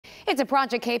It's a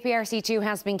project KPRC2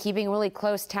 has been keeping really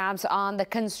close tabs on the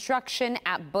construction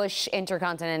at Bush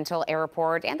Intercontinental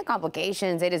Airport and the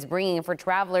complications it is bringing for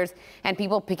travelers and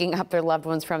people picking up their loved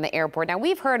ones from the airport. Now,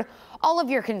 we've heard all of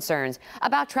your concerns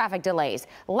about traffic delays,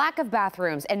 lack of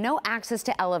bathrooms, and no access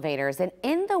to elevators. And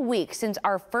in the week since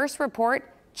our first report,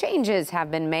 changes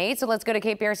have been made. So let's go to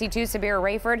KPRC2, Sabira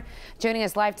Rayford, joining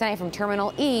us live tonight from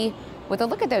Terminal E with a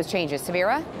look at those changes.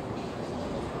 Sabira?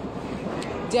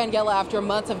 Daniela, after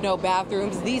months of no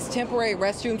bathrooms, these temporary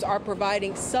restrooms are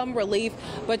providing some relief,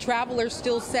 but travelers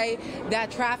still say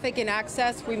that traffic and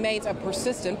access remains a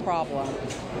persistent problem.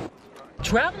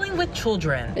 Traveling with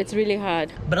children. It's really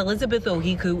hard. But Elizabeth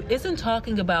Ohiku isn't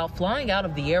talking about flying out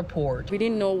of the airport. We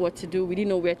didn't know what to do. We didn't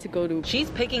know where to go to. She's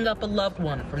picking up a loved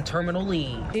one from Terminal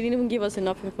E. They didn't even give us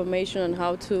enough information on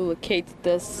how to locate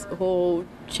this whole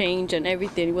change and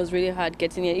everything. It was really hard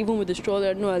getting here. Even with the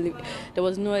stroller, there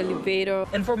was no elevator.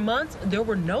 And for months, there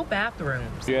were no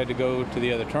bathrooms. You had to go to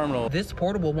the other terminal. This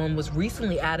portable one was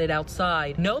recently added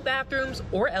outside. No bathrooms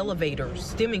or elevators,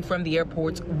 stemming from the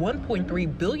airport's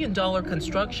 $1.3 billion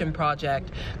construction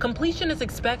project. Completion is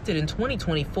expected in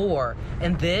 2024.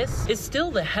 And this is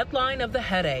still the headline of the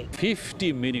headache.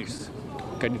 50 minutes.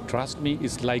 Can you trust me?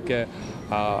 It's like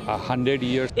 100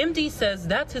 years. MD says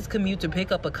that's his commute to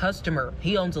pick up a customer.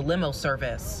 He owns a limo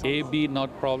service. A, B,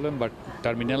 not problem, but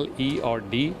Terminal E or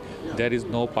D, there is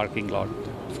no parking lot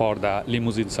for the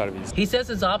limousine service. He says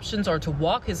his options are to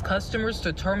walk his customers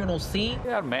to Terminal C.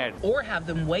 They are mad. Or have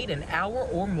them wait an hour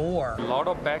or more. A lot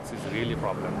of bags is really a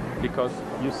problem because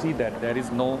you see that there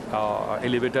is no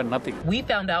elevator, nothing. We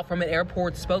found out from an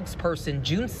airport spokesperson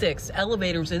June 6th,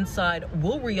 elevators inside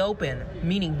will reopen,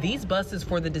 meaning these buses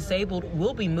for the disabled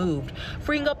will be moved,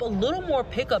 freeing up a little more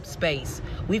pickup space.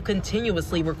 We've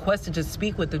continuously requested to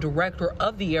speak with the director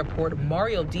of the airport,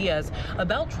 Mario Diaz,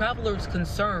 about travelers'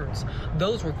 concerns.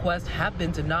 Those requests have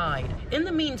been denied. In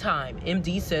the meantime,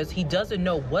 MD says he doesn't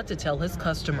know what to tell his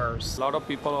customers. A lot of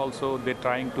people also, they're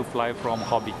trying to fly from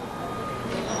hobby.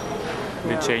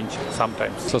 They change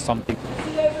sometimes. So something.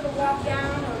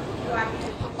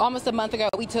 Almost a month ago,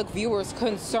 we took viewers'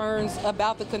 concerns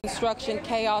about the construction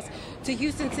chaos to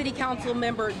Houston City Council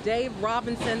member Dave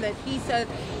Robinson, that he said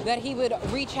that he would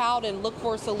reach out and look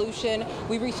for a solution.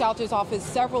 We reached out to his office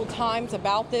several times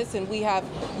about this, and we have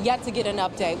yet to get an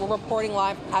update. We're reporting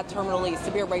live at Terminal E.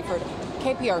 Sabira Rayford,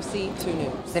 KPRC 2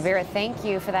 News. Sabira, thank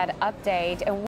you for that update.